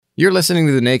You're listening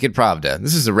to The Naked Pravda.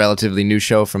 This is a relatively new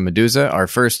show from Meduza, our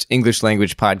first English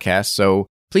language podcast, so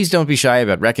please don't be shy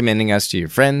about recommending us to your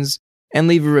friends and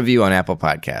leave a review on Apple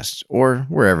Podcasts or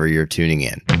wherever you're tuning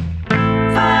in.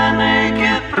 The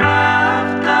Naked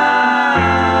Pravda.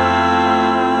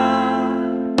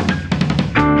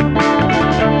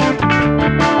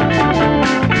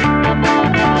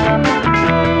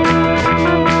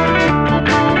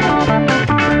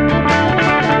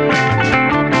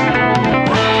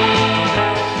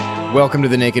 Welcome to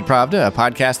The Naked Pravda, a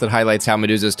podcast that highlights how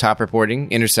Meduza's top reporting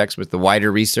intersects with the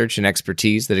wider research and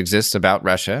expertise that exists about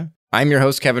Russia. I'm your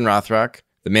host, Kevin Rothrock,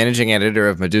 the managing editor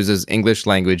of Meduza's English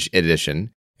language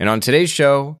edition. And on today's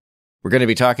show, we're going to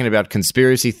be talking about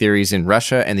conspiracy theories in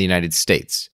Russia and the United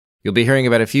States. You'll be hearing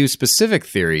about a few specific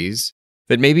theories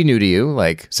that may be new to you,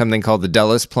 like something called the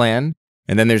Dulles Plan.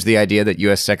 And then there's the idea that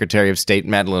U.S. Secretary of State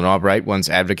Madeleine Albright once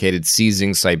advocated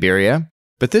seizing Siberia.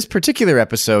 But this particular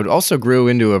episode also grew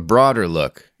into a broader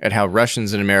look at how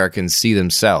Russians and Americans see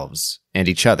themselves and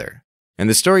each other. And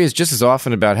the story is just as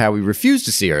often about how we refuse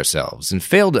to see ourselves and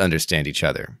fail to understand each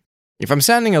other. If I'm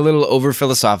sounding a little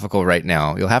over-philosophical right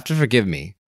now, you'll have to forgive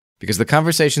me, because the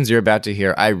conversations you're about to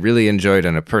hear I really enjoyed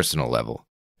on a personal level.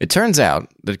 It turns out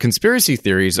that conspiracy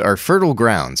theories are fertile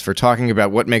grounds for talking about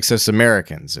what makes us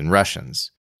Americans and Russians,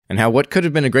 and how what could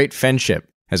have been a great friendship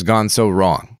has gone so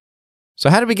wrong. So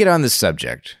how did we get on this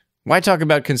subject? Why talk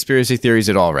about conspiracy theories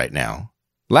at all right now?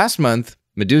 Last month,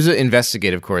 Meduza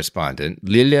investigative correspondent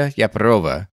Lilia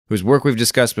Yaparova, whose work we've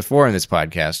discussed before in this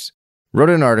podcast,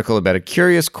 wrote an article about a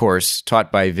curious course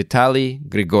taught by Vitaly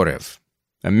Grigoryev,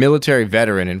 a military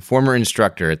veteran and former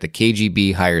instructor at the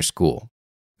KGB Higher School.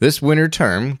 This winter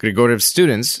term, Grigoryev's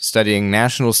students studying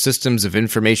National Systems of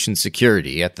Information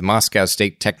Security at the Moscow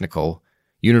State Technical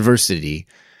University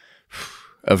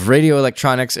of Radio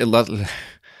Electronics and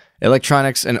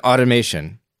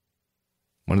Automation,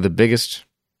 one of the biggest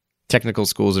technical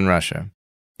schools in Russia.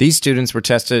 These students were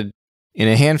tested in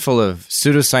a handful of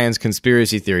pseudoscience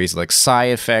conspiracy theories like psi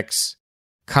effects,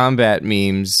 combat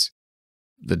memes,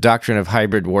 the doctrine of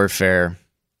hybrid warfare,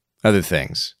 other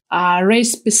things.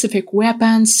 Race-specific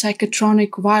weapons,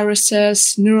 psychotronic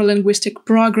viruses, neurolinguistic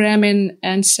programming,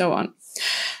 and so on.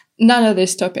 None of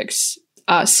these topics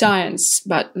are science,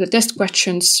 but the test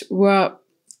questions were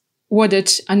worded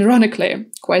unironically,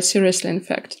 quite seriously, in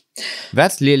fact.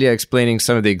 That's Lilia explaining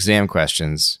some of the exam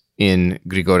questions in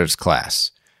Grigoryev's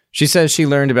class. She says she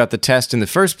learned about the test in the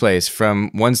first place from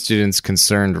one student's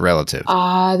concerned relative.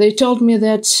 They told me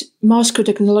that Moscow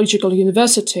Technological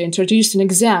University introduced an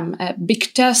exam, a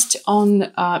big test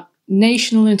on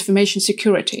national information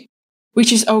security,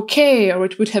 which is okay, or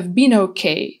it would have been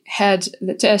okay, had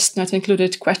the test not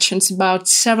included questions about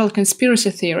several conspiracy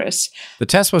theories. The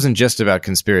test wasn't just about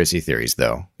conspiracy theories,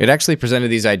 though. It actually presented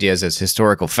these ideas as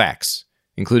historical facts,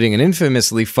 including an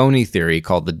infamously phony theory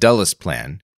called the Dulles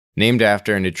Plan, named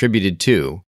after and attributed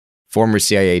to former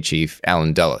CIA chief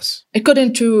Allen Dulles.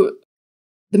 According to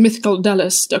the mythical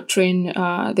Dulles doctrine,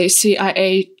 the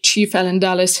CIA chief Allen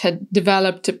Dulles had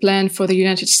developed a plan for the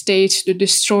United States to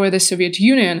destroy the Soviet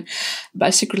Union by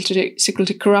secretly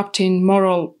corrupting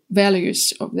moral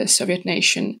values of the Soviet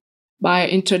nation by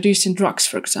introducing drugs,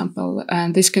 for example.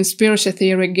 And this conspiracy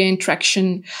theory gained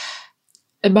traction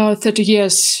about 30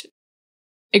 years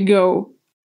ago,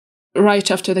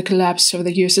 right after the collapse of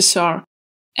the USSR.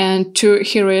 And to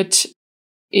hear it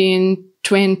in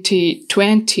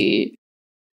 2020,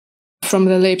 from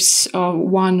the lips of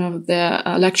one of the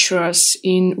lecturers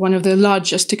in one of the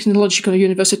largest technological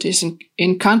universities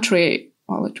in country,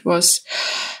 well, it was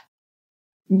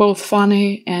both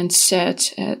funny and sad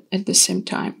at the same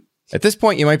time. At this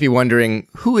point, you might be wondering,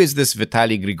 who is this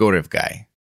Vitaly Grigoryev guy?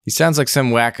 He sounds like some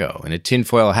wacko in a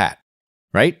tinfoil hat,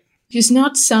 right? He's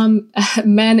not some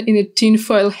man in a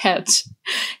tinfoil hat.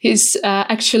 He's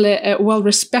actually a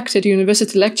well-respected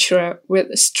university lecturer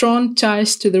with strong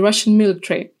ties to the Russian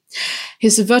military.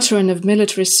 He's a veteran of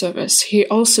military service. He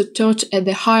also taught at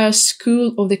the higher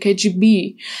school of the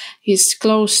KGB. He's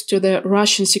close to the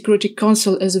Russian Security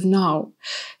Council as of now.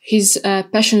 He's a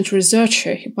passionate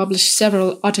researcher. He published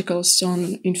several articles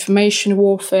on information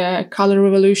warfare, color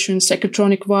revolution,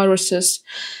 psychotronic viruses,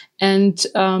 and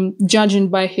judging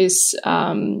by his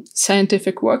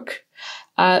scientific work,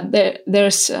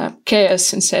 there's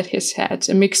chaos inside his head,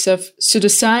 a mix of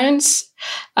pseudoscience,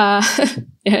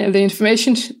 the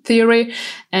information theory,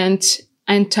 and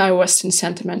anti-Western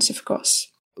sentiments, of course.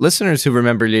 Listeners who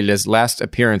remember Lilia's last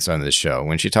appearance on this show,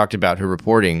 when she talked about her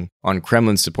reporting on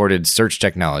Kremlin-supported search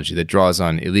technology that draws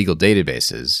on illegal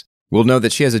databases, will know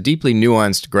that she has a deeply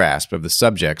nuanced grasp of the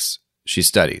subjects she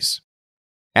studies.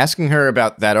 Asking her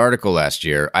about that article last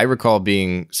year, I recall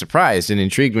being surprised and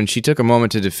intrigued when she took a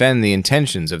moment to defend the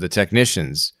intentions of the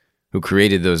technicians who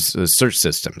created those search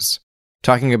systems.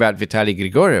 Talking about Vitaly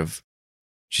Grigoriev,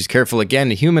 she's careful again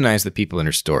to humanize the people in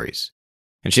her stories.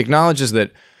 And she acknowledges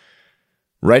that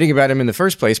writing about him in the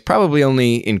first place probably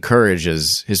only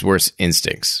encourages his worst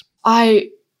instincts. I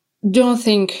don't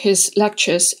think his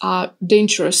lectures are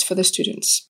dangerous for the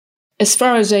students. As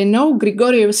far as I know,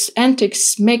 Grigoriev's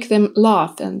antics make them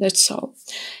laugh, and that's all.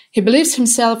 He believes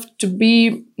himself to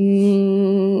be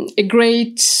a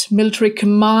great military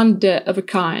commander of a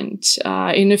kind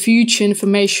in a future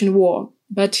information war,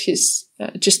 but he's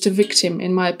just a victim,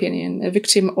 in my opinion, a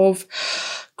victim of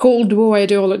Cold War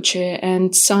ideology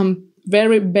and some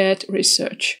very bad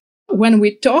research. When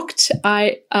we talked,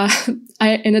 I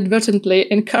inadvertently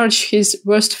encouraged his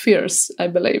worst fears, I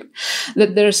believe,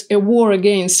 that there's a war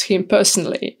against him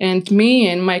personally, and me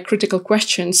and my critical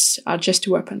questions are just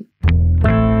a weapon.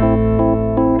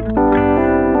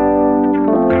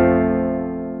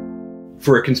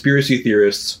 For a conspiracy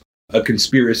theorists, a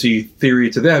conspiracy theory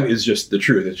to them is just the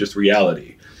truth, it's just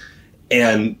reality.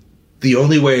 And the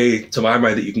only way, to my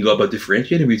mind, that you can go about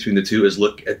differentiating between the two is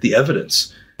look at the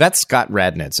evidence. That's Scott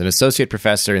Radnitz, an associate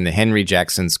professor in the Henry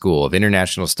Jackson School of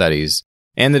International Studies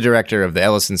and the director of the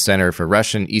Ellison Center for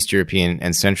Russian, East European,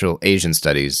 and Central Asian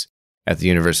Studies at the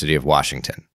University of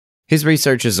Washington. His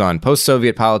research is on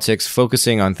post-Soviet politics,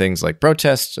 focusing on things like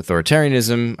protests,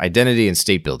 authoritarianism, identity, and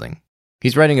state building.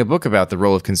 He's writing a book about the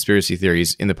role of conspiracy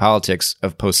theories in the politics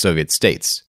of post-Soviet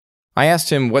states. I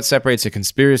asked him what separates a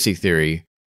conspiracy theory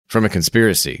from a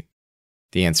conspiracy.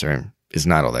 The answer is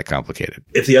not all that complicated.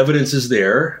 If the evidence is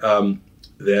there,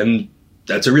 then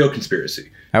that's a real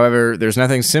conspiracy. However, there's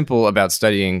nothing simple about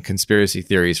studying conspiracy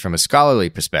theories from a scholarly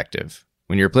perspective.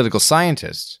 When you're a political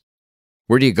scientist,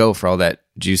 where do you go for all that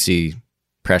juicy,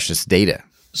 precious data?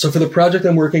 So for the project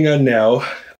I'm working on now,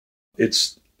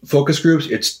 it's focus groups,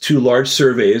 it's 2 large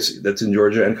surveys that's in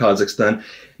Georgia and Kazakhstan.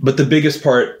 But the biggest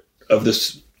part of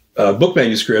this book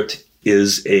manuscript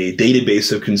is a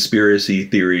database of conspiracy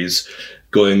theories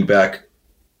going back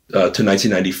to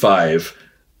 1995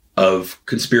 of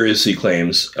conspiracy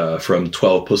claims from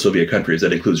 12 post-Soviet countries.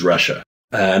 That includes Russia.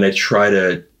 And I try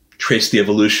to trace the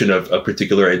evolution of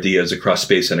particular ideas across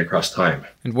space and across time.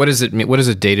 And what does it mean? What does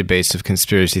a database of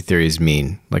conspiracy theories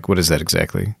mean? Like, what is that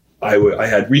exactly? I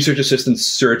had research assistants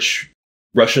search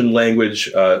Russian language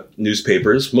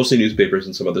newspapers, mostly newspapers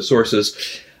and some other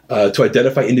sources, to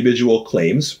identify individual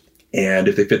claims. And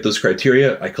if they fit those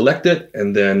criteria, I collect it,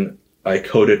 and then I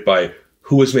code it by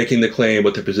who is making the claim,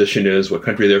 what their position is, what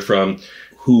country they're from,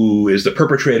 who is the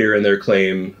perpetrator in their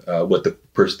claim, what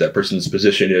that person's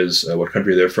position is, what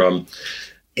country they're from.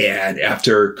 And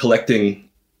after collecting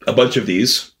a bunch of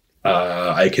these,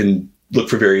 I can look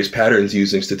for various patterns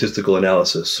using statistical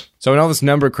analysis. So in all this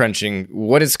number crunching,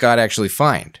 what did Scott actually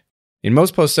find? In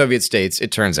most post-Soviet states,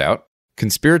 it turns out,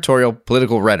 conspiratorial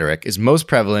political rhetoric is most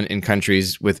prevalent in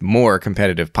countries with more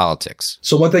competitive politics.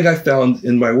 So one thing I found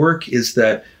in my work is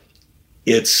that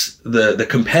it's the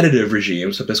competitive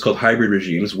regimes, sometimes called hybrid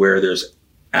regimes, where there's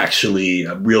actually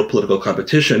a real political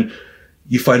competition.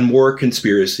 You find more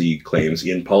conspiracy claims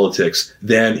in politics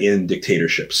than in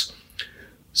dictatorships.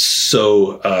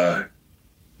 So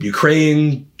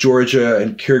Ukraine, Georgia,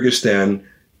 and Kyrgyzstan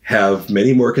have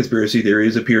many more conspiracy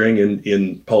theories appearing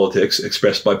in politics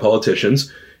expressed by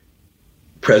politicians,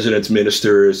 presidents,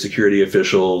 ministers, security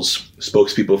officials,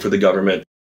 spokespeople for the government,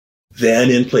 than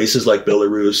in places like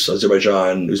Belarus,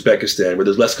 Azerbaijan, Uzbekistan, where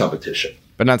there's less competition.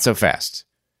 But not so fast.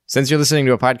 Since you're listening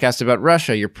to a podcast about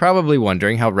Russia, you're probably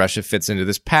wondering how Russia fits into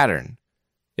this pattern.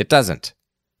 It doesn't.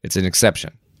 It's an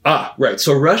exception. Right.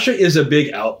 So Russia is a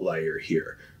big outlier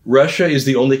here. Russia is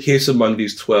the only case among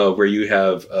these 12 where you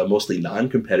have a mostly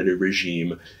non-competitive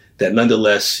regime that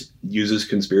nonetheless uses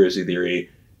conspiracy theory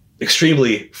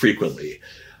extremely frequently,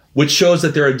 which shows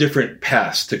that there are different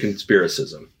paths to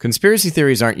conspiracism. Conspiracy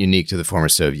theories aren't unique to the former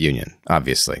Soviet Union,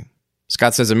 obviously.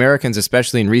 Scott says Americans,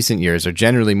 especially in recent years, are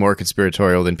generally more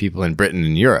conspiratorial than people in Britain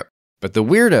and Europe. But the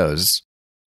weirdos,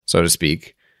 so to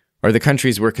speak, are the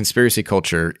countries where conspiracy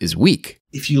culture is weak.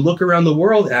 If you look around the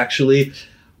world, actually,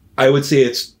 I would say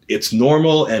it's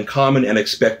normal and common and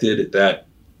expected that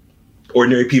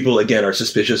ordinary people, again, are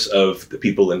suspicious of the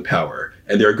people in power.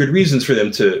 And there are good reasons for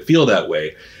them to feel that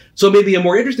way. So maybe a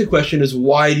more interesting question is,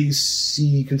 why do you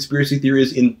see conspiracy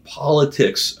theories in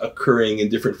politics occurring in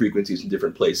different frequencies in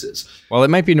different places? While it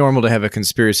might be normal to have a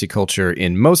conspiracy culture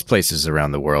in most places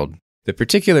around the world, the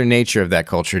particular nature of that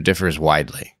culture differs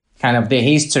widely. Kind of the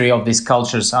history of these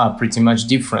cultures are pretty much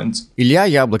different. Ilya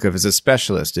Yablokov is a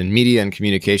specialist in media and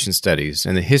communication studies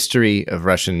and the history of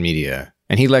Russian media.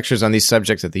 and he lectures on these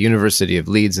subjects at the University of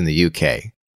Leeds in the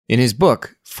UK. In his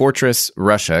book, Fortress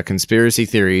Russia: Conspiracy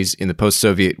Theories in the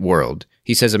Post-Soviet World,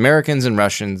 he says Americans and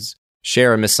Russians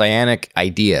share a messianic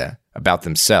idea about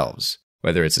themselves,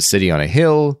 whether it's a city on a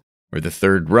hill or the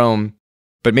Third Rome.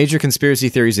 But major conspiracy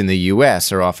theories in the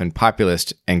US are often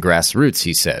populist and grassroots,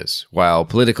 he says, while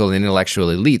political and intellectual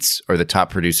elites are the top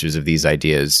producers of these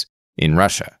ideas in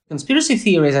Russia. Conspiracy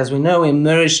theories, as we know,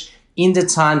 emerged in the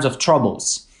times of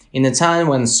troubles, in a time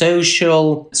when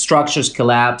social structures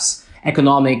collapse,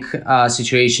 economic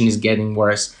situation is getting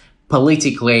worse,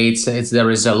 politically there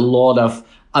is a lot of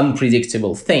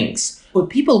unpredictable things. For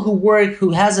people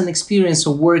who has an experience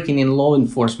of working in law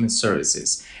enforcement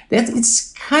services, that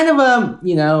it's kind of a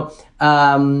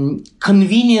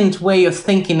convenient way of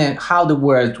thinking at how the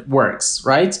world works,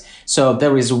 right? So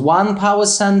there is one power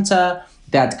center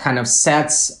that kind of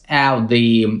sets out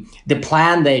the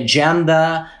plan, the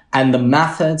agenda, and the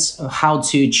methods of how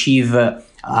to achieve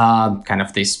kind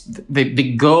of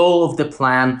the goal of the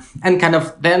plan, and kind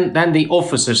of then the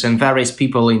officers and various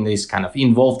people in this kind of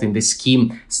involved in this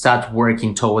scheme start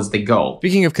working towards the goal.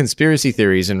 Speaking of conspiracy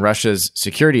theories in Russia's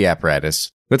security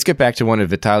apparatus, let's get back to one of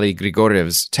Vitaly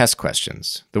Grigoriev's test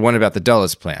questions, the one about the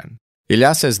Dulles plan.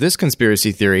 Ilya says this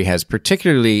conspiracy theory has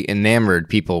particularly enamored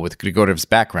people with Grigoriev's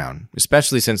background,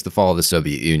 especially since the fall of the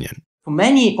Soviet Union. For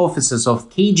many officers of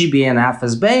KGB and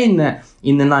FSB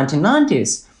in the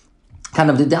 1990s, kind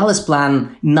of the Dulles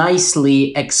plan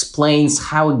nicely explains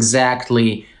how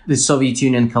exactly the Soviet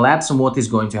Union collapsed and what is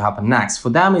going to happen next.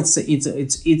 For them, it's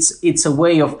a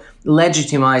way of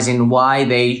legitimizing why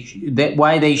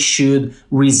they should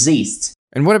resist.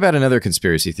 And what about another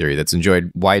conspiracy theory that's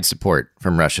enjoyed wide support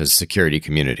from Russia's security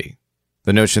community?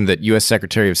 The notion that U.S.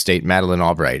 Secretary of State Madeleine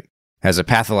Albright has a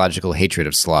pathological hatred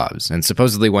of Slavs and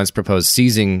supposedly once proposed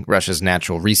seizing Russia's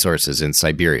natural resources in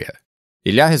Siberia.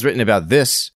 Ilya has written about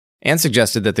this and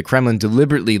suggested that the Kremlin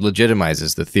deliberately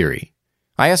legitimizes the theory.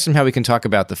 I asked him how we can talk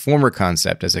about the former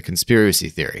concept as a conspiracy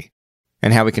theory,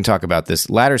 and how we can talk about this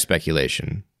latter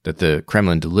speculation that the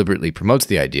Kremlin deliberately promotes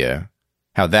the idea,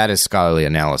 how that is scholarly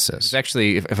analysis. It's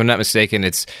actually, if I'm not mistaken,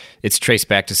 it's traced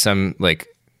back to some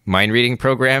mind reading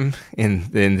program in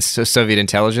the Soviet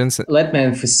intelligence. Let me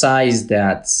emphasize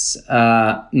that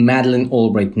Madeleine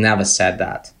Albright never said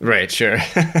that. Right, sure.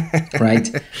 Right.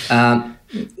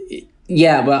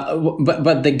 Yeah,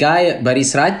 but the guy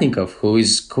Boris Ratnikov,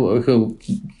 who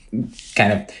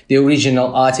kind of the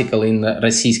original article in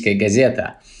Rossiyskaya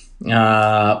Gazeta,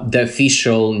 the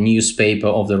official newspaper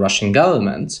of the Russian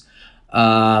government,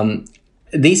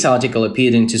 this article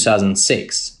appeared in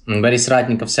 2006. And Boris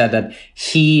Ratnikov said that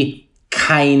he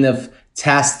kind of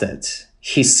tested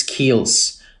his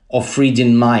skills of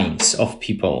reading minds of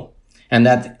people, and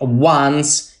that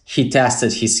once he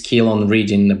tested his skill on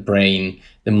reading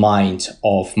the mind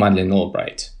of Madeleine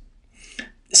Albright.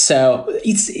 So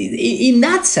it's in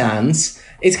that sense,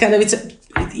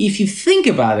 if you think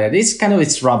about it,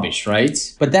 it's rubbish,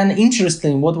 right? But then,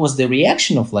 interestingly, what was the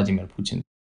reaction of Vladimir Putin?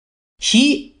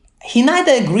 He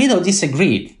neither agreed or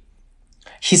disagreed.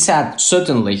 He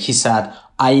said,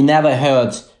 I never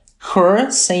heard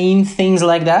her saying things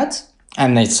like that,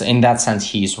 and it's in that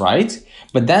sense he is right.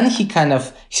 But then he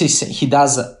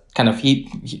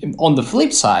on the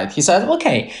flip side, he said,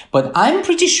 okay, but I'm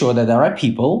pretty sure that there are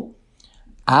people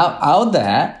out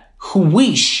there who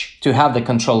wish to have the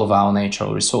control of our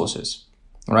natural resources,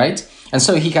 right? And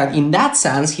so in that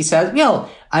sense, he said, well,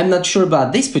 I'm not sure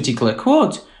about this particular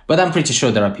quote, but I'm pretty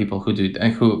sure there are people who do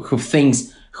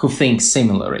who think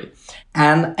similarly.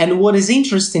 And what is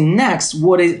interesting next,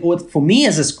 what for me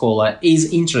as a scholar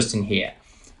is interesting here,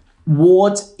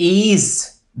 what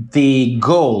is the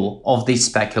goal of this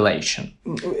speculation?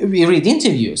 We read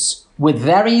interviews with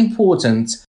very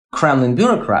important Kremlin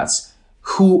bureaucrats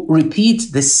who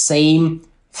repeat the same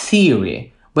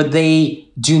theory, but they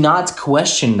do not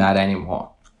question that anymore.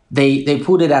 They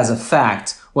put it as a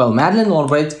fact. Well, Madeleine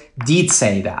Albright did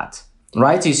say that,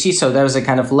 right? You see, so there's a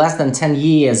kind of less than 10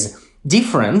 years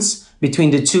difference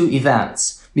between the two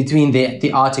events, between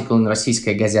the article in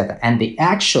Rossiyskaya Gazeta and the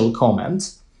actual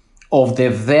comment of the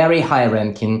very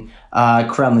high-ranking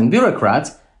Kremlin bureaucrat.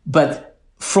 But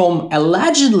from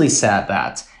allegedly said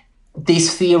that,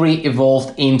 this theory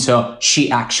evolved into she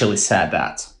actually said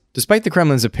that. Despite the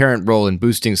Kremlin's apparent role in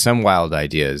boosting some wild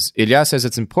ideas, Ilya says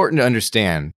it's important to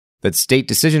understand that state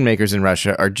decision-makers in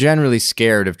Russia are generally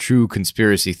scared of true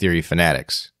conspiracy theory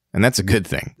fanatics. And that's a good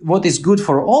thing. What is good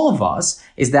for all of us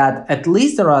is that at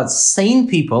least there are sane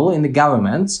people in the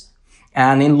government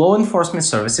and in law enforcement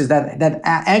services that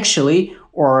actually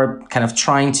are kind of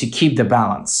trying to keep the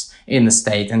balance in the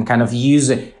state and kind of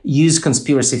use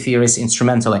conspiracy theories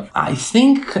instrumentally. I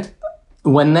think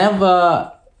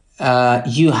whenever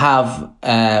you have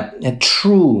a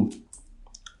true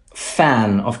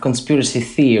fan of conspiracy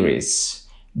theories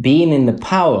being in the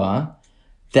power,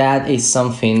 that is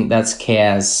something that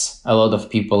scares a lot of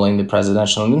people in the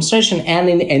presidential administration and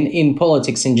in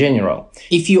politics in general.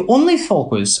 If you only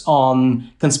focus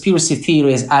on conspiracy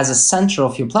theories as a center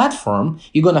of your platform,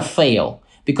 you're going to fail.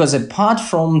 Because apart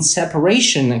from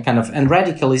separation and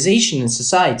radicalization in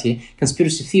society,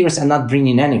 conspiracy theories are not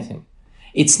bringing anything.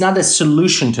 It's not a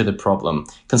solution to the problem.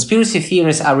 Conspiracy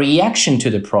theories are a reaction to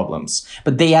the problems,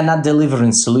 but they are not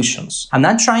delivering solutions. I'm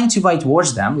not trying to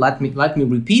whitewash them. Let me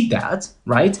repeat that,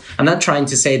 right? I'm not trying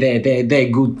to say they're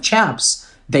good chaps.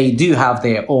 They do have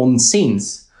their own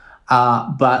sins.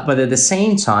 But at the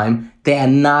same time, they are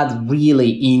not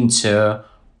really into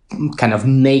kind of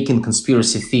making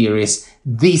conspiracy theories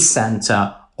the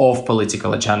center of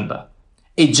political agenda.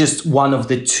 It's just one of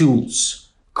the tools,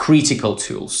 critical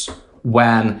tools,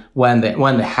 when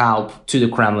the help to the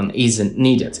Kremlin isn't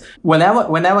needed.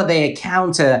 Whenever they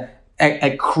encounter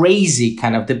a crazy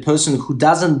kind of the person who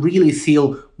doesn't really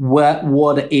feel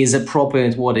what is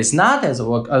appropriate, what is not, as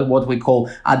what we call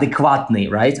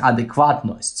adekvatny, right?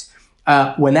 Adekvatnost.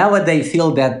 Whenever they feel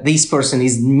that this person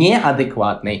is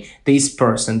neadekvatny, this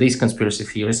conspiracy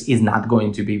theorist is not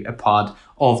going to be a part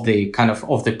of the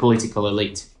political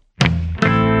elite.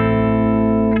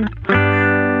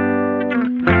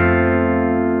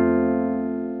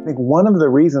 I think one of the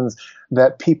reasons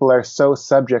that people are so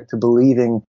subject to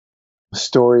believing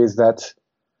stories that,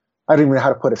 I don't even know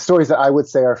how to put it, stories that I would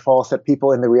say are false, that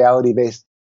people in the reality-based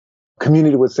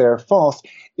community would say are false,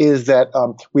 is that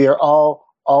we are all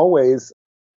always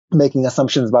making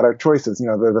assumptions about our choices. You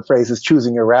know, the phrase is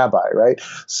choosing your rabbi, right?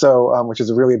 So, which is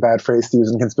a really bad phrase to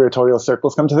use in conspiratorial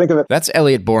circles. Come to think of it. That's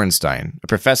Elliot Borenstein, a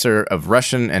professor of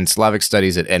Russian and Slavic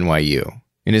studies at NYU.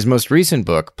 In his most recent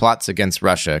book, Plots Against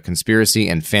Russia, Conspiracy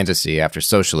and Fantasy After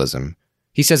Socialism,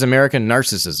 he says American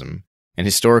narcissism and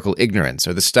historical ignorance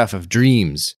are the stuff of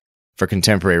dreams for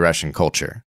contemporary Russian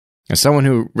culture. As someone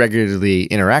who regularly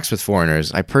interacts with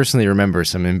foreigners, I personally remember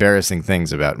some embarrassing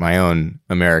things about my own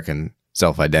American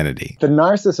self-identity. The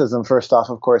narcissism, first off,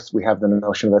 of course, we have the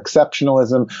notion of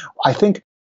exceptionalism. I think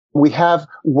we have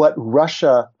what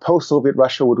Russia, post-Soviet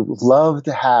Russia, would love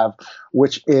to have,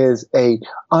 which is a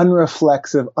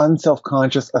unreflexive,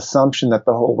 unself-conscious assumption that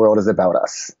the whole world is about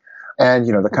us. And,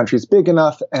 you know, the country's big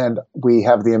enough, and we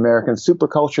have the American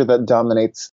superculture that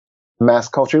dominates mass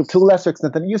culture to a lesser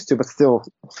extent than it used to, but still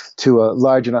to a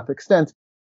large enough extent.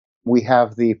 We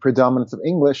have the predominance of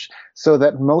English so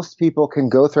that most people can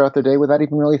go throughout their day without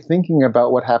even really thinking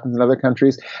about what happens in other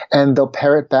countries. And they'll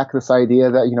parrot back this idea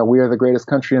that, you know, we are the greatest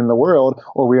country in the world,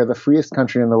 or we are the freest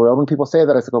country in the world. When people say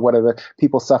that, I say, well, what are the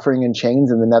people suffering in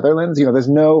chains in the Netherlands? You know,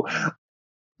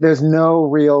 there's no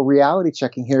real reality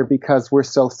checking here because we're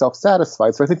so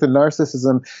self-satisfied. So I think the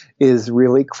narcissism is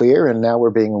really clear, and now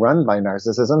we're being run by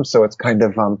narcissism. So it's kind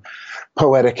of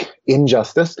poetic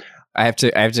injustice. I have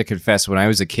to confess, when I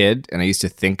was a kid and I used to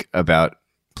think about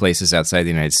places outside the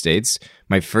United States,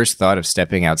 my first thought of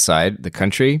stepping outside the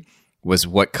country was,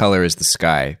 what color is the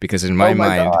sky? Because in my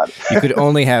mind, you could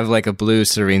only have like a blue,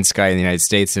 serene sky in the United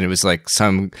States, and it was like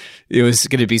it was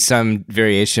going to be some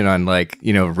variation on like,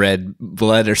 you know, red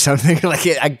blood or something. Like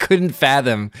I couldn't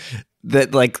fathom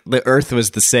that like the Earth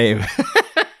was the same.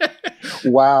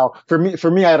 Wow. For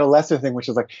me, I had a lesser thing, which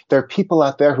is like, there are people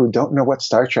out there who don't know what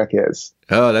Star Trek is.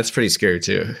 Oh, that's pretty scary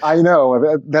too. I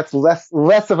know. That's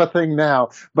less of a thing now,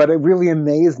 but it really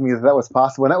amazed me that was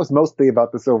possible. And that was mostly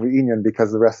about the Soviet Union,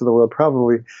 because the rest of the world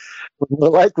probably was more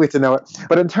likely to know it.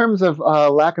 But in terms of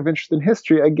lack of interest in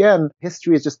history, again,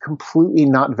 history is just completely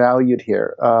not valued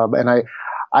here. And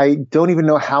I don't even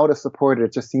know how to support it.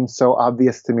 It just seems so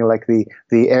obvious to me, like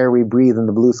the air we breathe and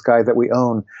the blue sky that we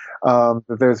own.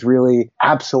 There's really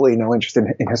absolutely no interest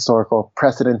in historical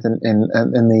precedent and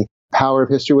the power of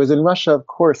history. Was in Russia, of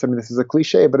course. I mean, this is a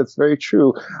cliche, but it's very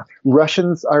true.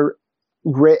 Russians are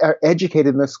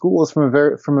educated in their schools from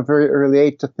a very early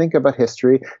age to think about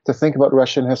history, to think about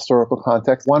Russian historical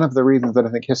context. One of the reasons that I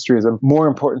think history is more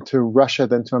important to Russia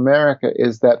than to America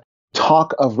is that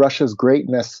talk of Russia's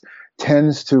greatness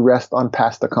tends to rest on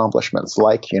past accomplishments,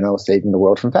 like, you know, saving the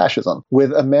world from fascism.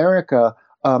 With America,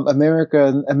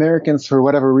 Americans, for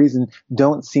whatever reason,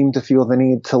 don't seem to feel the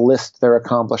need to list their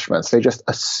accomplishments. They just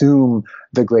assume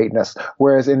the greatness.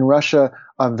 Whereas in Russia,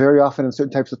 very often in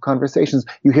certain types of conversations,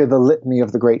 you hear the litany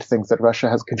of the great things that Russia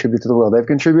has contributed to the world. They've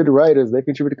contributed writers, they've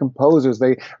contributed composers,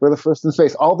 they were the first in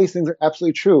space. All these things are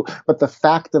absolutely true. But the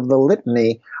fact of the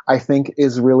litany, I think,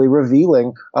 is really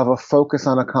revealing of a focus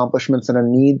on accomplishments and a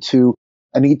need to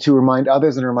remind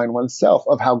others and remind oneself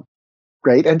of how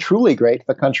great and truly great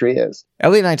the country is.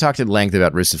 Elliot and I talked at length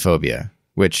about Russophobia,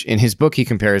 which in his book he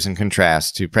compares and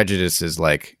contrasts to prejudices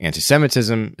like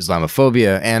anti-Semitism,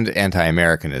 Islamophobia, and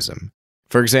anti-Americanism.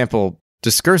 For example,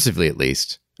 discursively at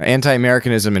least,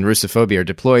 anti-Americanism and Russophobia are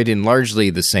deployed in largely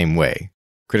the same way.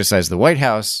 Criticize the White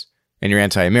House, and you're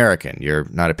anti-American, you're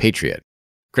not a patriot.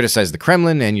 Criticize the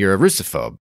Kremlin, and you're a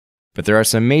Russophobe. But there are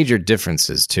some major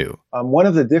differences, too. One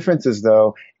of the differences,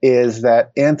 though, is that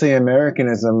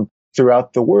anti-Americanism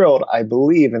throughout the world, I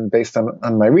believe, and based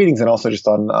on my readings and also just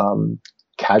on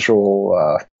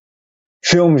casual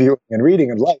film viewing and reading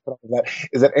and life, and all of that,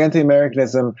 is that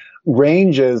anti-Americanism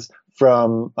ranges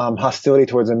from hostility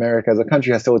towards America as a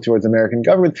country, hostility towards American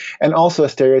government, and also a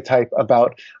stereotype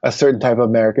about a certain type of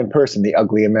American person, the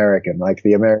ugly American, like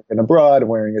the American abroad,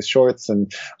 wearing his shorts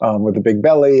and with a big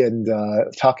belly and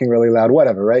talking really loud,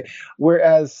 whatever, right?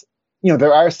 Whereas,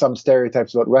 there are some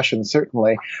stereotypes about Russians,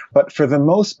 certainly, but for the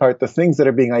most part, the things that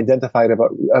are being identified about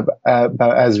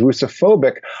as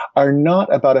Russophobic are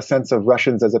not about a sense of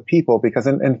Russians as a people, because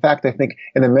in fact, I think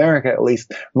in America, at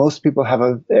least, most people have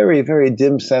a very, very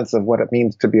dim sense of what it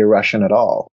means to be a Russian at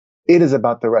all. It is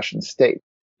about the Russian state.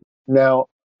 Now,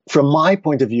 from my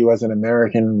point of view as an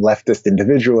American leftist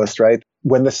individualist, right,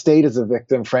 when the state is a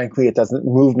victim, frankly, it doesn't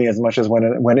move me as much as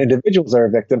when individuals are a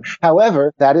victim.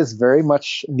 However, that is very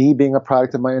much me being a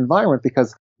product of my environment,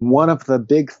 because one of the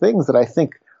big things that I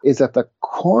think is at the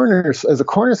as a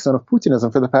cornerstone of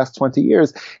Putinism for the past 20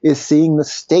 years is seeing the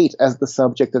state as the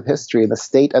subject of history, the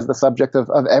state as the subject of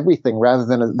everything, rather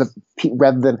than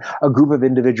a group of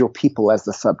individual people as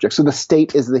the subject. So the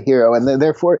state is the hero, and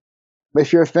therefore,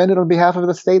 if you're offended on behalf of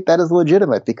the state, that is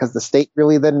legitimate, because the state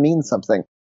really then means something.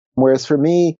 Whereas for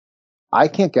me, I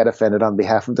can't get offended on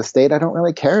behalf of the state. I don't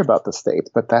really care about the state,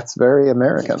 but that's very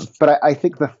American. But I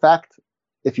think the fact,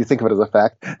 if you think of it as a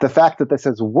fact, the fact that this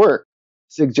has worked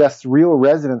suggests real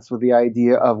resonance with the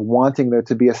idea of wanting there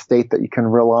to be a state that you can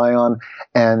rely on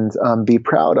and be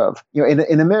proud of.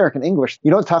 In American English,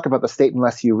 you don't talk about the state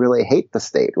unless you really hate the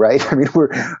state, right? I mean,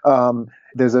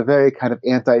 there's a very kind of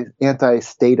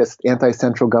anti-statist,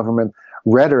 anti-central government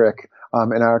rhetoric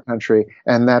in our country,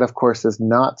 and that, of course, is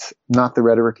not the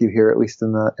rhetoric you hear, at least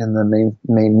in the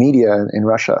main media in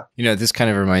Russia. This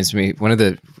kind of reminds me, one of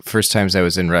the first times I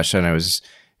was in Russia, and it was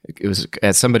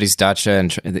at somebody's dacha,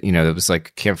 and it was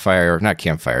like campfire, or not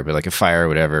campfire, but like a fire or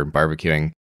whatever,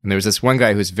 barbecuing. And there was this one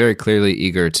guy who was very clearly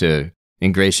eager to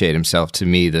ingratiate himself to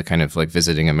me, the kind of like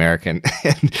visiting American.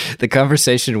 And the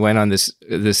conversation went on this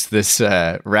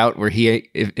route where he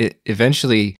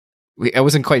eventually, I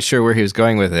wasn't quite sure where he was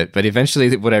going with it, but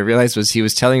eventually what I realized was he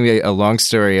was telling me a long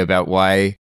story about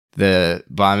why the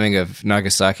bombing of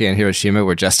Nagasaki and Hiroshima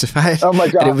were justified. Oh my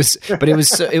God!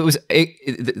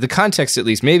 The context, at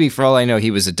least, maybe for all I know,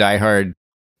 he was a diehard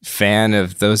fan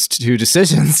of those two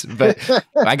decisions. But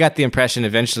I got the impression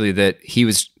eventually that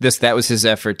that was his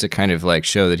effort to kind of like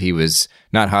show that he was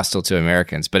not hostile to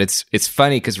Americans. But it's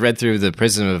funny because read through the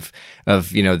prism of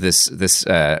this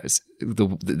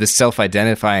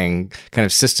self-identifying kind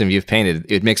of system you've painted,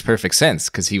 it makes perfect sense,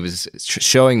 because he was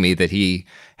showing me that he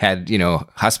had,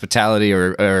 hospitality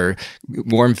or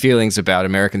warm feelings about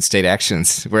American state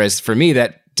actions. Whereas for me,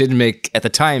 that at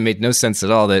the time made no sense at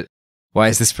all. That why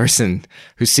is this person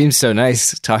who seems so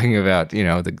nice talking about,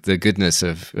 the goodness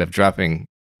of dropping,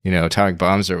 atomic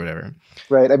bombs or whatever.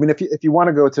 Right. I mean, if you want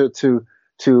to go to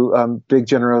big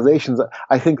generalizations,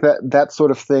 I think that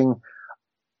sort of thing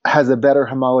has a better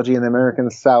homology in the American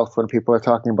South when people are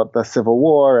talking about the Civil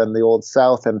War and the Old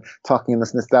South and talking in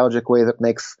this nostalgic way that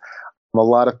makes a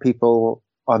lot of people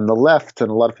on the left and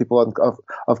a lot of people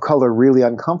of color really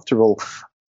uncomfortable,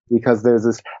 because there's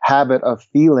this habit of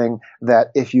feeling that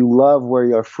if you love where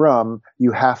you're from,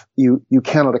 you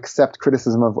cannot accept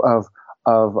criticism of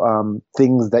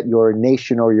things that your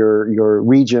nation or your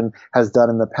region has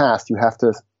done in the past. You have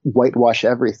to whitewash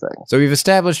everything. So we've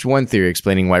established one theory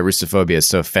explaining why Russophobia is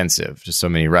so offensive to so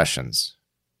many Russians.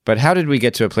 But how did we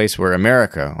get to a place where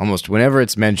America, almost whenever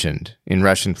it's mentioned in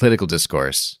Russian political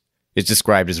discourse, is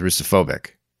described as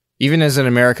Russophobic? Even as an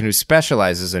American who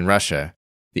specializes in Russia,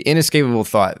 the inescapable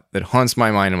thought that haunts my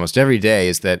mind almost every day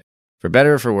is that, for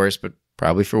better or for worse, but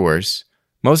probably for worse,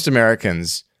 most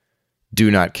Americans do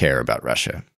not care about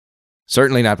Russia.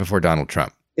 Certainly not before Donald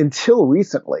Trump. Until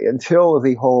recently, until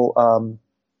the whole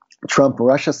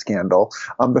Trump-Russia scandal,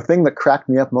 the thing that cracked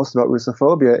me up most about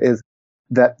Russophobia is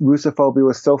that Russophobia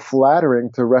was so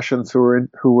flattering to Russians who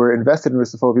were invested in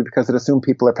Russophobia because it assumed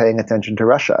people are paying attention to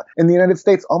Russia. In the United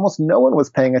States, almost no one was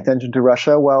paying attention to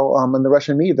Russia, while in the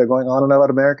Russian media, they're going on and on about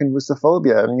American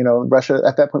Russophobia. And, Russia,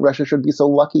 at that point, Russia should be so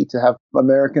lucky to have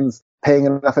Americans paying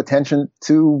enough attention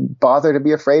to bother to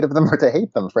be afraid of them or to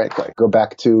hate them, frankly. Go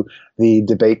back to the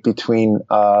debate between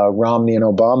Romney and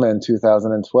Obama in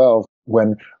 2012,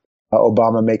 when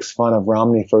Obama makes fun of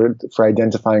Romney for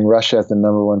identifying Russia as the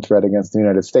number one threat against the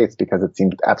United States because it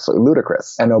seemed absolutely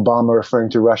ludicrous. And Obama referring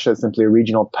to Russia as simply a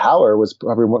regional power was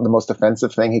probably the most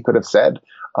offensive thing he could have said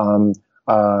to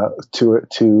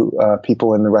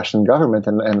people in the Russian government,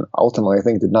 and ultimately, I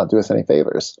think, did not do us any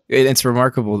favors. It's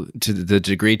remarkable to the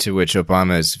degree to which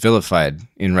Obama is vilified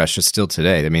in Russia still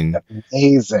today. I mean,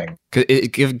 amazing.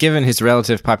 Given his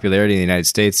relative popularity in the United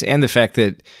States and the fact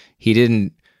that he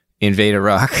didn't invade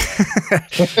Iraq,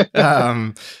 it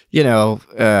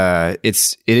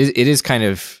is kind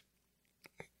of,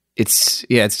 it's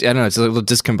I don't know, it's a little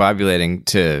discombobulating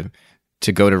to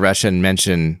go to Russia and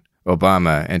mention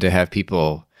Obama and to have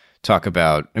people talk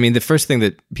about, I mean, the first thing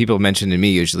that people mention to me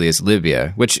usually is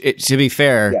Libya, which, to be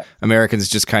fair, Americans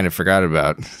just kind of forgot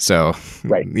about. So,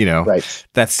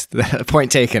 that's the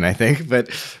point taken, I think. But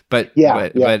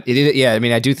I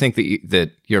mean, I do think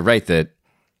that you're right, that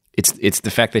it's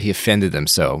the fact that he offended them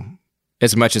so,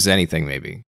 as much as anything,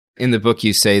 maybe. In the book,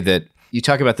 you say that you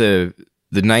talk about the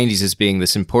 90s as being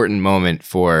this important moment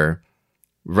for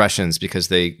Russians because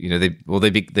they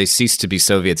ceased to be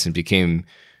Soviets and became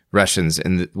Russians,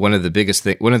 and one of the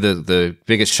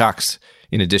biggest shocks,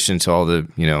 in addition to all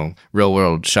the real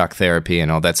world shock therapy and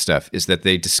all that stuff, is that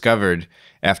they discovered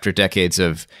after decades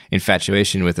of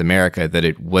infatuation with America that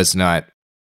it was not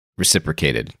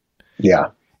reciprocated.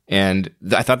 Yeah. And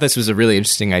I thought this was a really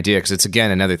interesting idea because it's, again,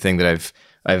 another thing that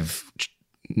I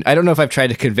don't know if I've tried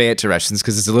to convey it to Russians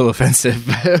because it's a little offensive,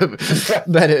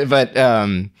 but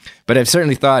I've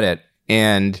certainly thought it.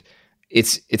 And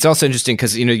it's also interesting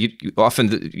because, you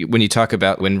often, when you talk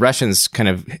about when Russians kind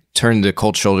of turn the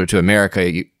cold shoulder to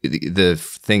America, the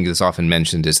thing that's often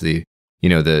mentioned is the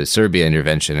Serbia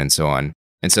intervention and so on.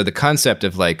 And so the concept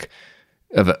of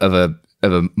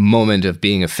of a moment of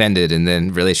being offended and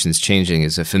then relations changing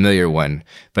is a familiar one,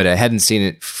 but I hadn't seen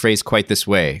it phrased quite this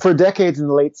way. For decades in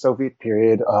the late Soviet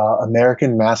period,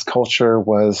 American mass culture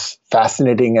was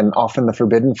fascinating and often the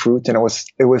forbidden fruit, and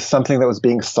it was something that was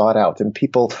being sought out, and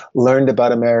people learned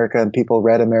about America, and people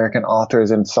read American authors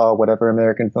and saw whatever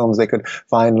American films they could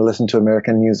find and listen to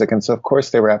American music, and so of course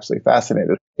they were absolutely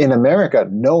fascinated. In America,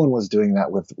 no one was doing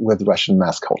that with Russian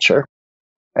mass culture.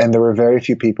 And there were very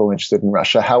few people interested in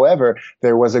Russia. However,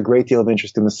 there was a great deal of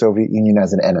interest in the Soviet Union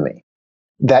as an enemy.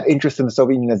 That interest in the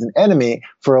Soviet Union as an enemy,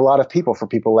 for a lot of people, for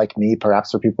people like me,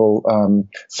 perhaps for people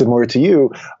similar to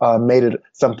you, made it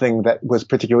something that was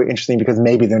particularly interesting because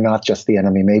maybe they're not just the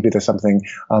enemy. Maybe there's something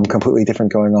completely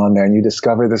different going on there. And you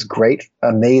discover this great,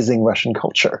 amazing Russian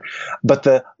culture. But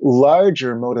the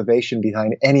larger motivation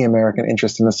behind any American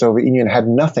interest in the Soviet Union had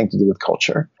nothing to do with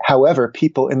culture. However,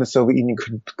 people in the Soviet Union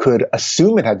could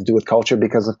assume it had to do with culture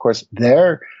because, of course,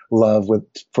 their love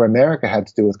for America had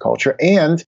to do with culture.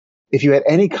 And if you had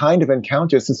any kind of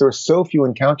encounters, since there were so few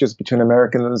encounters between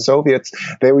Americans and the Soviets,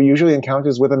 they were usually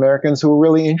encounters with Americans who were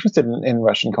really interested in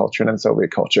Russian culture and in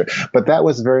Soviet culture. But that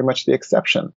was very much the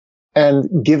exception.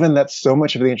 And given that so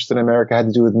much of the interest in America had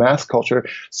to do with mass culture,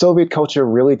 Soviet culture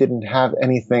really didn't have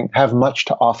much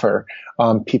to offer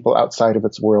people outside of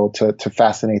its world to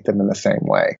fascinate them in the same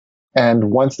way.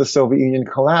 And once the Soviet Union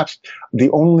collapsed,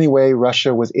 the only way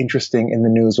Russia was interesting in the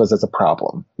news was as a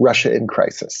problem, Russia in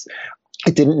crisis.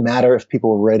 It didn't matter if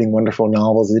people were writing wonderful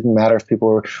novels. It didn't matter if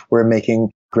people were making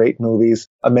great movies.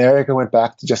 America went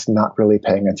back to just not really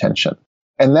paying attention.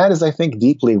 And that is, I think,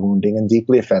 deeply wounding and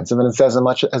deeply offensive. And it says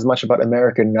as much about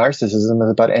American narcissism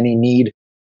as about any need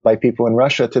by people in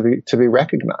Russia to be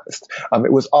recognized.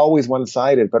 It was always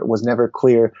one-sided, but it was never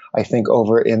clear, I think,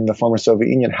 over in the former Soviet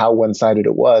Union how one-sided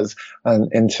it was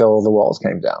until the walls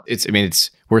came down.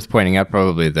 It's worth pointing out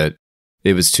probably that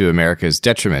it was to America's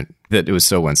detriment that it was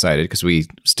so one-sided because we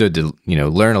stood to,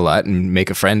 learn a lot and make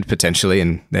a friend potentially,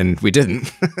 and then we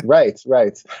didn't. Right.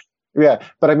 Yeah.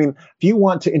 But I mean, if you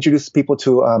want to introduce people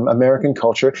to American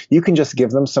culture, you can just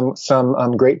give them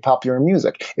some great popular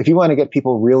music. If you want to get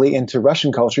people really into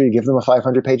Russian culture, you give them a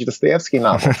 500-page Dostoevsky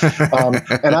novel.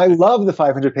 And I love the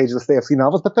 500-page Dostoevsky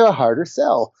novels, but they're a harder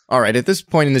sell. All right. At this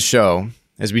point in the show,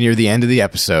 as we near the end of the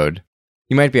episode,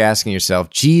 you might be asking yourself,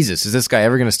 Jesus, is this guy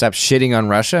ever going to stop shitting on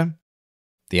Russia?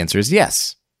 The answer is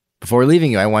yes. Before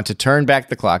leaving you, I want to turn back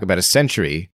the clock about a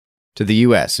century to the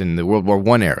U.S. in the World War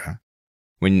I era,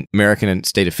 when American and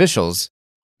state officials,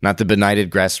 not the benighted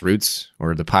grassroots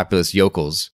or the populist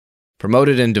yokels,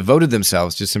 promoted and devoted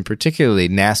themselves to some particularly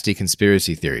nasty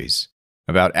conspiracy theories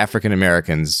about African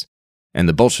Americans and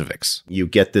the Bolsheviks. You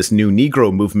get this new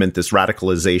Negro movement, this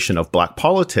radicalization of black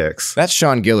politics. That's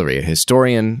Sean Guillory, a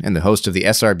historian and the host of the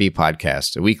SRB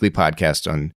podcast, a weekly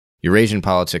podcast on Eurasian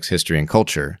politics, history, and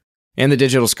culture, and the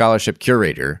digital scholarship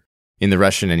curator in the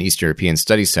Russian and East European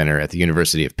Studies Center at the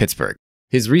University of Pittsburgh.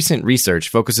 His recent research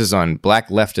focuses on black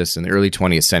leftists in the early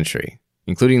 20th century,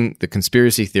 including the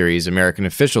conspiracy theories American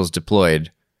officials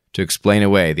deployed to explain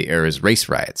away the era's race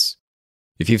riots.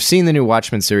 If you've seen the new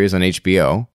Watchmen series on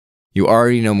HBO, you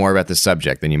already know more about the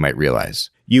subject than you might realize.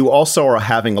 You also are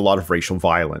having a lot of racial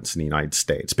violence in the United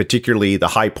States. Particularly, the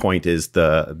high point is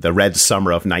the Red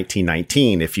Summer of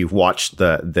 1919. If you've watched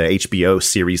the HBO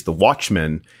series The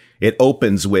Watchmen, it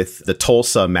opens with the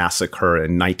Tulsa massacre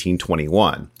in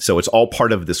 1921. So it's all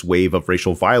part of this wave of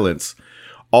racial violence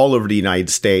all over the United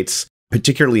States,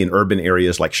 particularly in urban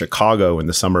areas like Chicago in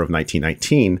the summer of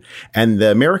 1919. And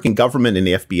the American government and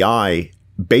the FBI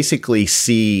basically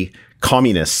see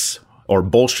communists or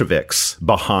Bolsheviks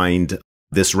behind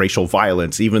this racial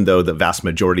violence, even though the vast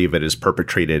majority of it is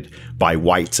perpetrated by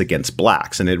whites against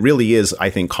blacks. And it really is, I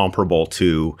think, comparable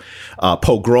to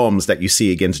pogroms that you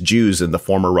see against Jews in the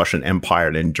former Russian Empire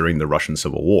and during the Russian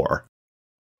Civil War.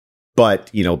 But,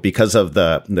 you know, because of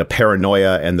the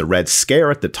paranoia and the Red Scare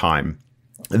at the time,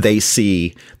 they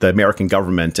see the American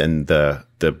government and the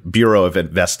Bureau of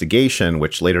Investigation,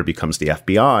 which later becomes the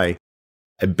FBI,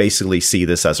 basically see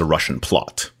this as a Russian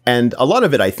plot. And a lot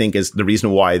of it, I think, is the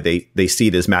reason why they see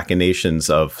it as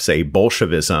machinations of, say,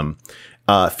 Bolshevism,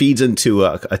 feeds into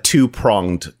a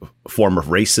two-pronged form of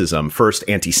racism. First,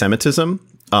 anti-Semitism,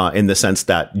 in the sense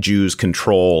that Jews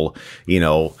control, you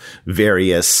know,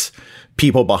 various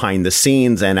people behind the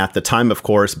scenes. And at the time, of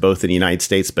course, both in the United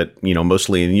States, but, you know,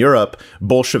 mostly in Europe,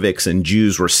 Bolsheviks and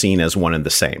Jews were seen as one and the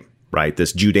same, right?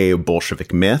 This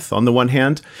Judeo-Bolshevik myth on the one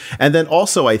hand. And then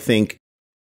also, I think,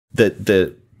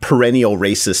 the perennial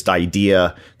racist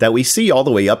idea that we see all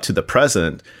the way up to the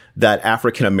present, that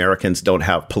African Americans don't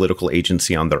have political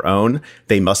agency on their own.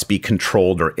 They must be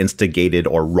controlled or instigated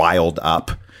or riled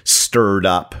up, stirred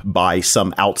up by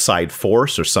some outside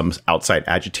force or some outside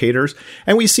agitators.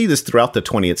 And we see this throughout the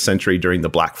 20th century during the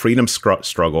Black freedom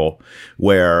struggle,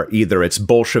 where either it's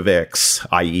Bolsheviks,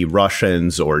 i.e.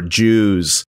 Russians, or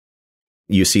Jews.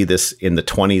 You see this in the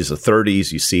 20s or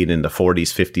 30s. You see it in the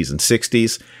 40s, 50s, and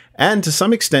 60s. And to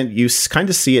some extent, you kind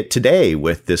of see it today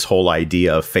with this whole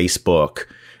idea of Facebook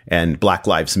and Black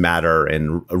Lives Matter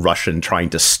and Russian trying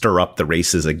to stir up the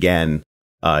races again,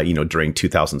 during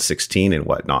 2016 and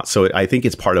whatnot. So I think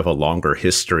it's part of a longer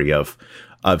history of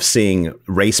seeing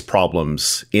race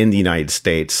problems in the United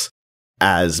States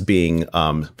as being,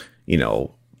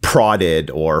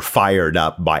 prodded or fired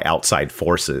up by outside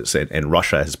forces. And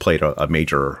Russia has played a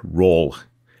major role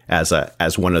as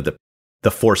one of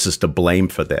the forces to blame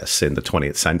for this in the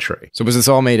 20th century. So was this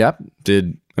all made up?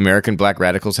 Did American black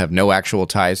radicals have no actual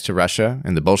ties to Russia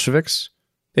and the Bolsheviks?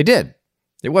 They did.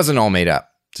 It wasn't all made up.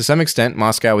 To some extent,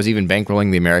 Moscow was even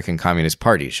bankrolling the American Communist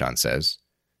Party, Sean says.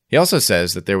 He also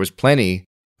says that there was plenty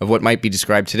of what might be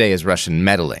described today as Russian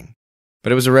meddling.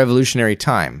 But it was a revolutionary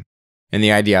time, and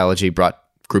the ideology brought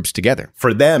groups together.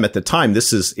 For them at the time,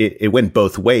 it went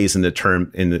both ways in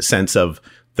the sense of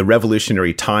the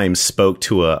revolutionary times spoke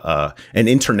to an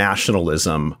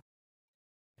internationalism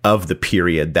of the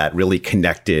period that really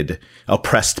connected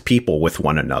oppressed people with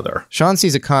one another. Sean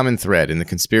sees a common thread in the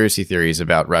conspiracy theories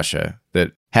about Russia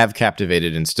that have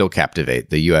captivated and still captivate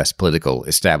the U.S. political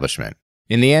establishment.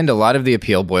 In the end, a lot of the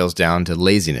appeal boils down to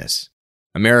laziness.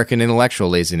 American intellectual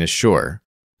laziness, sure.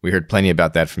 We heard plenty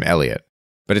about that from Eliot.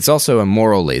 But it's also a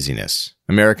moral laziness.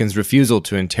 Americans' refusal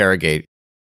to interrogate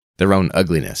their own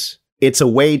ugliness. It's a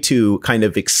way to kind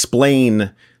of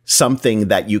explain something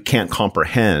that you can't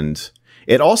comprehend.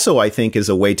 It also, I think, is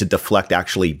a way to deflect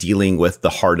actually dealing with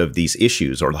the heart of these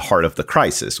issues or the heart of the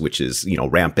crisis, which is,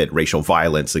 rampant racial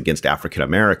violence against African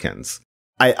Americans.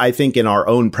 I think in our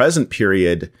own present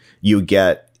period, you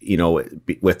get,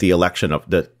 with the election of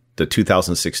the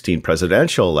 2016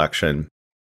 presidential election,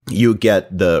 you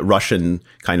get the Russian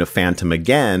kind of phantom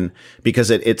again, because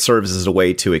it serves as a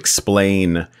way to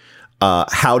explain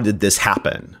how did this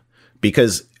happen?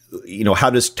 Because, how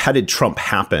did Trump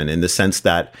happen, in the sense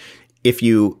that if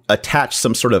you attach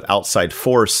some sort of outside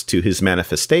force to his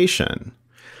manifestation,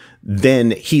 then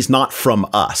he's not from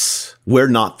us. We're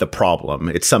not the problem.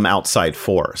 It's some outside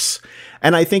force.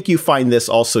 And I think you find this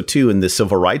also, too, in the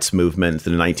civil rights movement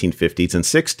in the 1950s and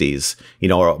 60s. You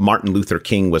know, Martin Luther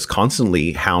King was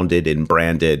constantly hounded and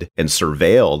branded and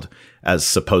surveilled as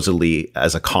supposedly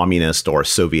as a communist or a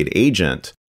Soviet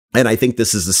agent. And I think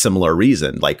this is a similar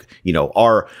reason. Like, you know,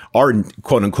 our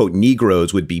quote unquote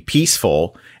Negroes would be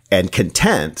peaceful and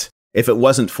content if it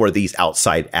wasn't for these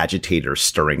outside agitators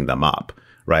stirring them up.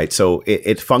 Right. So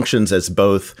it functions as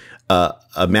both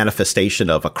a manifestation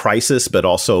of a crisis, but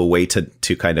also a way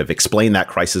to kind of explain that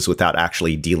crisis without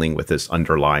actually dealing with its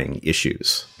underlying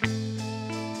issues.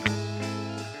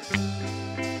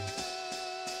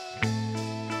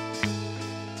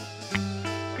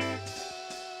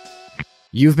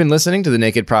 You've been listening to The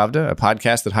Naked Pravda, a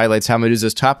podcast that highlights how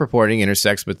Meduza's top reporting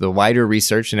intersects with the wider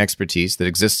research and expertise that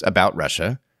exists about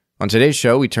Russia. On today's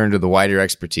show, we turn to the wider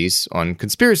expertise on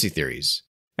conspiracy theories,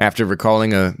 after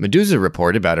recalling a Meduza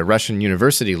report about a Russian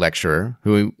university lecturer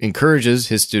who encourages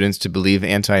his students to believe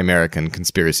anti-American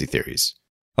conspiracy theories.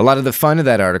 A lot of the fun of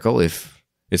that article, if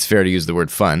it's fair to use the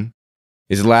word fun,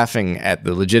 is laughing at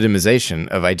the legitimization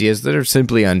of ideas that are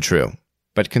simply untrue.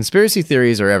 But conspiracy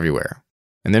theories are everywhere.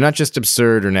 And they're not just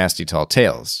absurd or nasty tall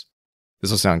tales.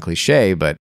 This will sound cliche,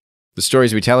 but the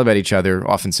stories we tell about each other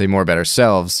often say more about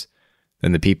ourselves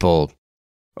than the people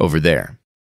over there.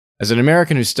 As an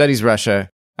American who studies Russia,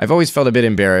 I've always felt a bit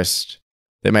embarrassed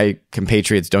that my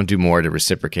compatriots don't do more to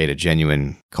reciprocate a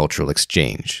genuine cultural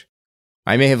exchange.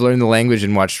 I may have learned the language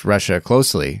and watched Russia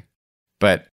closely,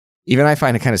 but even I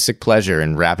find a kind of sick pleasure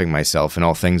in wrapping myself in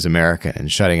all things American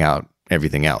and shutting out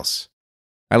everything else.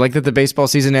 I like that the baseball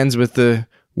season ends with the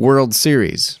World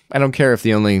Series. I don't care if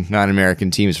the only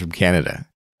non-American team is from Canada.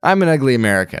 I'm an ugly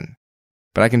American,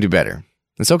 but I can do better.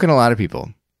 And so can a lot of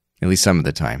people, at least some of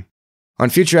the time. On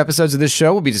future episodes of this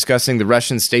show, we'll be discussing the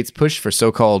Russian state's push for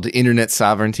so-called internet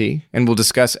sovereignty, and we'll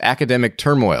discuss academic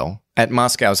turmoil at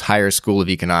Moscow's Higher School of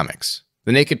Economics.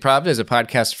 The Naked Pravda is a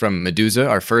podcast from Meduza,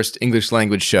 our first English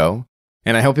language show,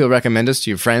 and I hope you'll recommend us to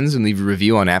your friends and leave a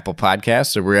review on Apple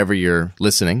Podcasts or wherever you're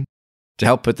listening to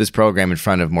help put this program in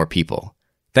front of more people.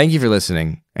 Thank you for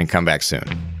listening, and come back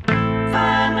soon.